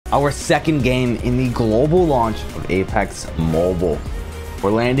our second game in the global launch of Apex Mobile.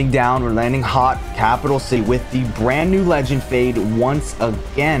 We're landing down, we're landing hot, Capital City with the brand new Legend Fade once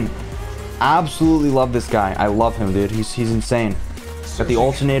again. Absolutely love this guy. I love him, dude. He's insane. Got the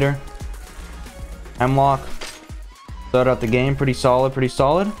alternator. Hemlock. Start out the game. Pretty solid, pretty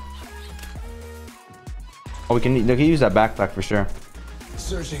solid. Oh, we can use that backpack for sure.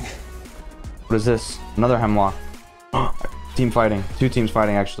 Searching. What is this? Another Hemlock. Team fighting. Two teams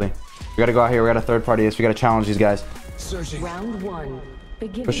fighting, actually. We gotta go out here. We got a third party. We gotta challenge these guys. Searching. Round one.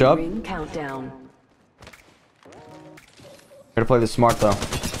 Beginning Push up. ring countdown. Gotta play this smart though.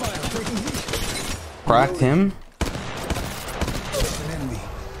 Cracked him.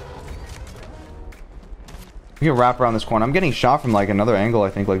 We can wrap around this corner. I'm getting shot from like another angle,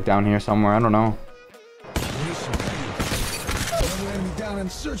 I think, like down here somewhere. I don't know. Another enemy down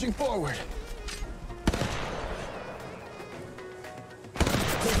and searching forward.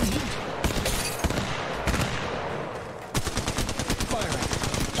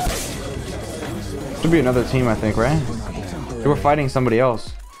 Should be another team, I think, right? They were fighting somebody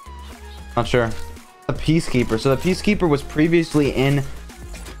else. Not sure. The Peacekeeper. So the Peacekeeper was previously in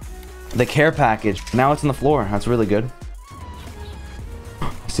the care package. Now it's on the floor. That's really good.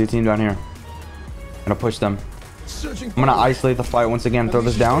 I see a team down here. Gonna push them. I'm gonna isolate the fight once again. Throw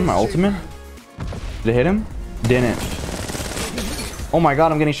this down. My ultimate. Did it hit him? Didn't. Oh my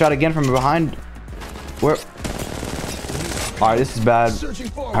god, I'm getting shot again from behind. Where? Alright, this is bad.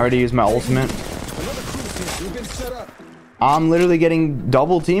 I already used my ultimate. I'm literally getting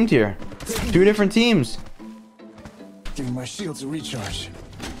double teamed here. Two different teams. Giving my shields a recharge.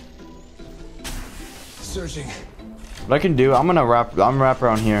 Searching. What I can do, I'm gonna wrap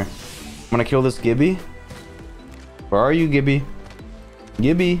around here. I'm gonna kill this Gibby. Where are you, Gibby?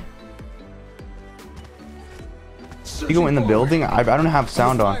 Gibby. You go in the building? I don't have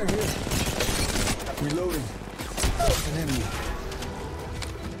sound on. Reloading. An enemy.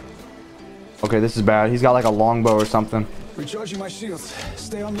 Okay, this is bad. He's got like a longbow or something. Recharging my shields.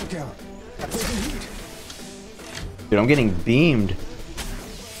 Stay on lookout. Dude, I'm getting beamed.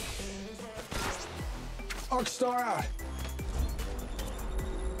 Arc star out.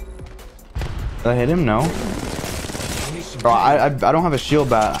 Did I hit him? No. Bro, I don't have a shield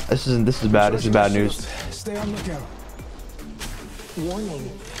bat. This is bad. This is bad news. Stay on lookout.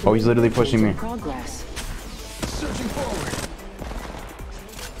 Warning. Oh, he's literally pushing me. Progress. Searching forward.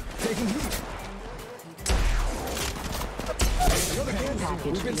 Taking heat.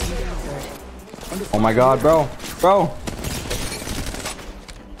 Package being gathered. Oh my god, bro. Bro.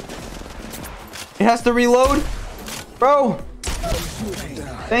 It has to reload. Bro.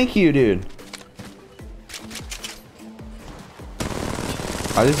 Thank you, dude.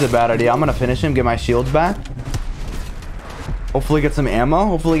 Alright, this is a bad idea. I'm gonna finish him, get my shields back. Hopefully get some ammo.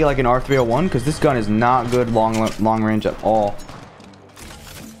 Hopefully get like an R301, because this gun is not good long range at all.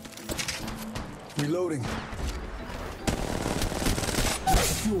 Reloading. A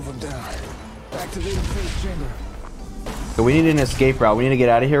few of them down. Activating phase chamber. So we need an escape route. We need to get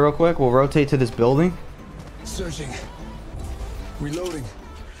out of here real quick. We'll rotate to this building. Searching. Reloading.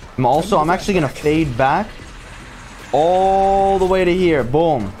 I'm actually gonna fade back all the way to here.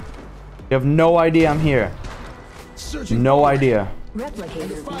 Boom. You have no idea I'm here. Searching No forward. idea. Replicator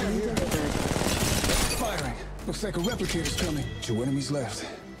being delivered. Firing. Looks like a replicator's coming. 2 enemies left.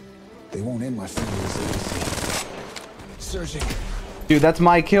 They won't end my family's legacy. Searching. Dude, that's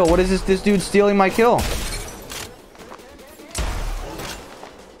my kill. What is this? This dude's stealing my kill.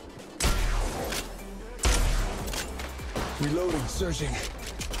 Reloading. Searching.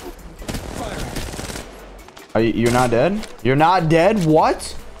 Firing. You're not dead? You're not dead?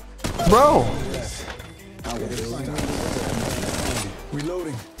 What? Bro.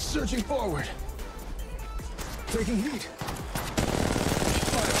 Reloading. Searching forward. Taking heat.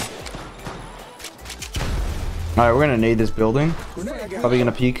 Alright, we're gonna nade this building. Grenade. Probably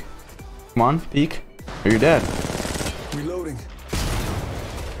gonna peek. Come on, peek. Or you're dead. Reloading.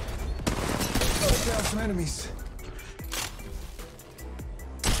 Down some enemies.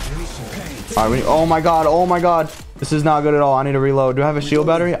 Alright, oh my god, oh my god. This is not good at all. I need to reload. Do I have a shield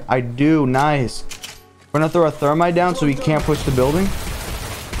battery? I do. Nice. We're gonna throw a thermite down so we can't push the building.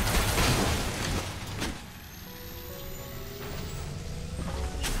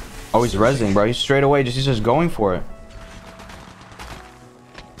 Oh, he's rezzing, bro. He's straight away. He's just going for it.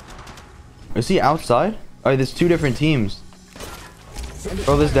 Is he outside? Oh, there's two different teams.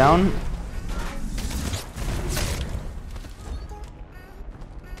 Throw this down.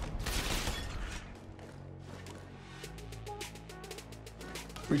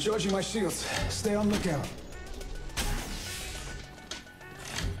 Recharging my shields. Stay on lookout.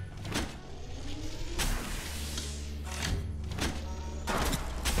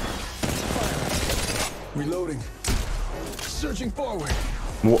 Reloading. Searching forward.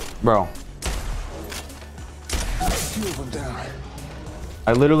 Bro, Few of them down.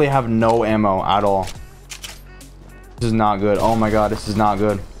 I literally have no ammo at all. This is not good. Oh my god, this is not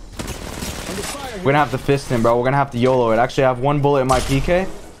good. Under fire We're gonna have to fist him, bro. We're gonna have to YOLO it. Actually, I have one bullet in my PK.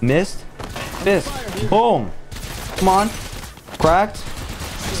 Missed. Fist. Boom. Come on. Cracked.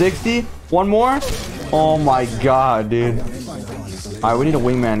 60. One more. Oh my god, dude. Alright, we need a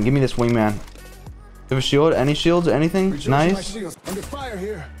wingman. Give me this wingman. Do you have a shield? Any shields? Anything? Nice. Under fire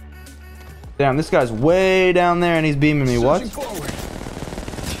here. Damn, this guy's way down there and he's beaming me. What?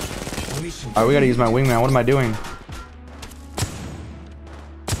 Alright, we gotta use my wingman. What am I doing?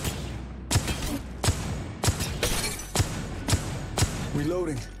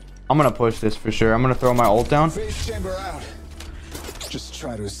 Reloading. I'm gonna push this for sure. I'm gonna throw my ult down. Phase chamber out. Just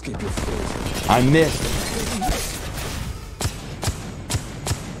try to escape your fate. I missed.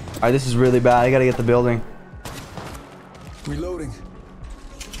 Alright, this is really bad. I gotta get the building. Reloading.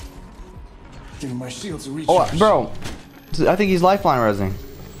 Giving my shields a Oh, recharge. bro. I think he's lifeline resing.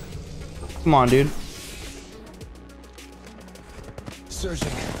 Come on, dude. Surging.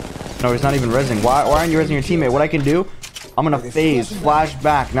 No, he's not even resing. Why aren't you resing your teammate? What I can do, I'm gonna phase, flash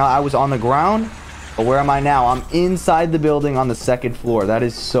back. Now I was on the ground, but where am I now? I'm inside the building on the second floor. That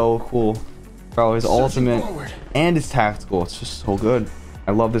is so cool. Bro, his ultimate and his tactical. It's just so good.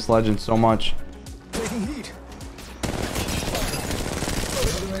 I love this legend so much. Taking heat.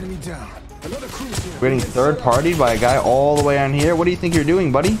 Another enemy down. Another cruise here. We're getting third partied by a guy all the way on here. What do you think you're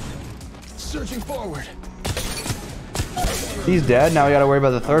doing, buddy? Surging forward. He's dead. Now we gotta worry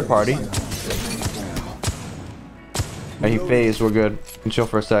about the third party. Yeah, he phased. We're good. You can chill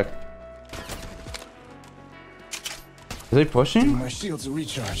for a sec. Is he pushing? My shields a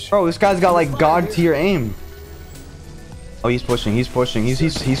recharge. Bro, this guy's got like god tier aim. Oh, he's pushing. He's pushing.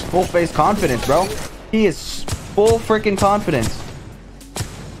 He's full face confidence, bro. He is full freaking confidence.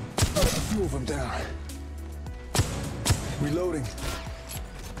 A few of them down. Reloading.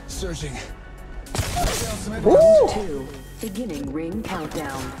 Surging. Woo! 2. Beginning ring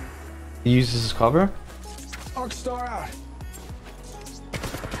countdown. He uses his cover. Arc star out.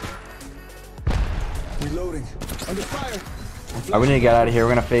 Reloading. Under fire. Alright, we need to get out of here.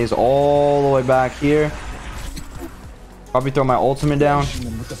 We're gonna phase all the way back here. Probably throw my ultimate down.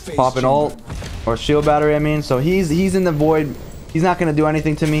 Pop an ult. Or shield battery, I mean. So he's in the void. He's not gonna do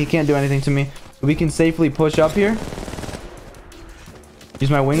anything to me. He can't do anything to me. We can safely push up here. Use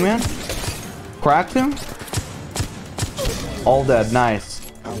my wingman. Cracked him. All dead. Nice.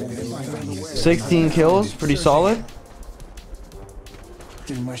 16 kills. Pretty solid.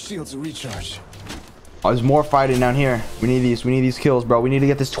 Giving my shields a recharge. Oh, there's more fighting down here. We need these. We need these kills, bro. We need to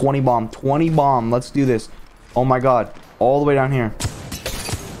get this 20 bomb. 20 bomb. Let's do this. Oh my god. All the way down here.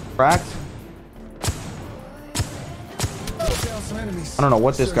 Cracked. I don't know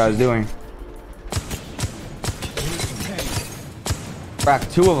what this guy's doing.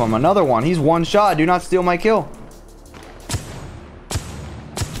 Cracked 2 of them. Another one. He's one shot. Do not steal my kill.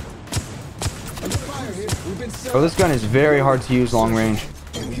 Bro, this gun is very hard to use long range.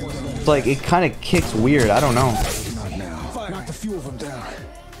 It's like, it kind of kicks weird. I don't know. Not now. Knocked a few of them down.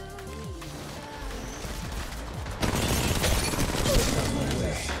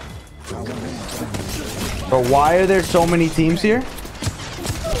 Bro, why are there so many teams here?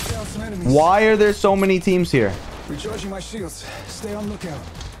 Why are there so many teams here? Recharging my shields. Stay on lookout.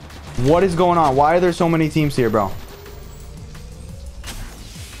 What is going on? Why are there so many teams here, bro?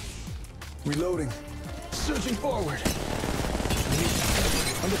 Reloading. Surging forward.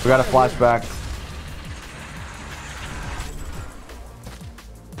 We got a flashback.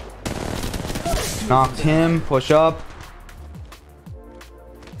 Knocked him. Push up.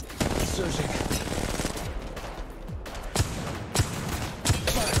 Surging.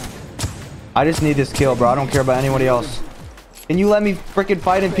 I just need this kill, bro. I don't care about anybody else. Can you let me freaking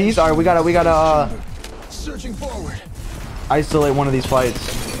fight in peace? All right, we gotta Surging forward. isolate one of these fights.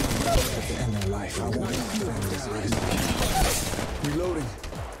 End their life. Reloading.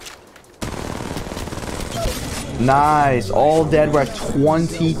 Nice. All dead. We're at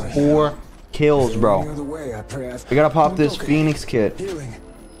 24 kills, bro. The way I pray. We gotta pop this Phoenix kit. Healing.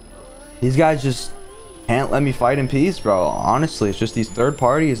 These guys just can't let me fight in peace, bro. Honestly, it's just these third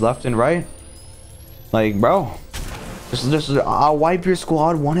parties left and right. Like, bro, just I'll wipe your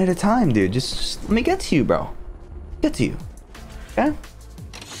squad one at a time, dude. Just let me get to you, bro. Get to you. Okay?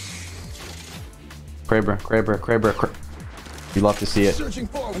 Kraber. You love to see it. Surging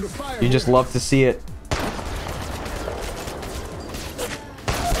forward. Under fire. You just love to see it.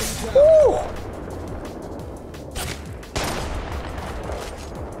 Woo!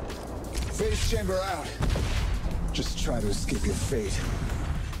 Phase chamber out. Just try to escape your fate.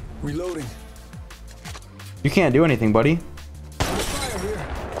 Reloading. You can't do anything, buddy. Fire here.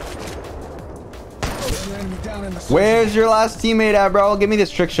 Another enemy down in the Where's your last teammate at, bro? Give me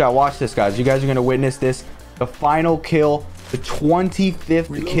this trick shot. Watch this, guys. You guys are gonna witness this. The final kill, the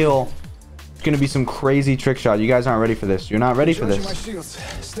 25th kill. It's gonna be some crazy trick shot. You guys aren't ready for this. You're not ready for Charging my this. shields.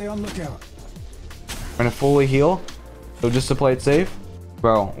 Stay on lookout. I'm gonna fully heal. So just to play it safe.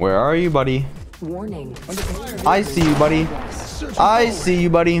 Bro, where are you, buddy? Warning. Under fire. I see you, buddy. I see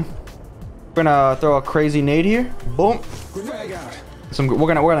you, buddy. We're gonna throw a crazy nade here. Boom. Frag out.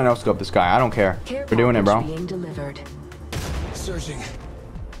 We're gonna no scope this guy. I don't care. Care We're doing it, bro. package being delivered. Searching.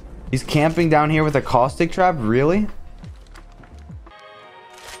 He's camping down here with a caustic trap. Really?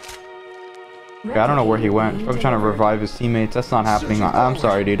 Yeah, I don't know where he went. He's probably trying to revive his teammates. That's not happening. I'm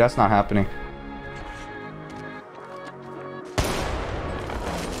sorry, dude. That's not happening.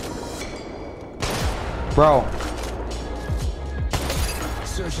 Bro.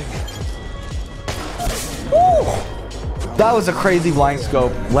 Searching. That was a crazy blind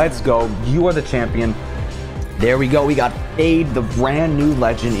scope. Let's go. You are the champion. There we go. We got Fade, the brand new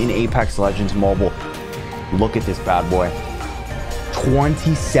legend in Apex Legends Mobile. Look at this bad boy.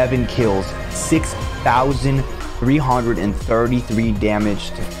 27 kills, 6,333 damage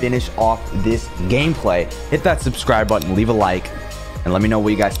to finish off this gameplay. Hit that subscribe button, leave a like, and let me know what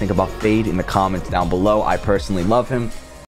you guys think about Fade in the comments down below. I personally love him.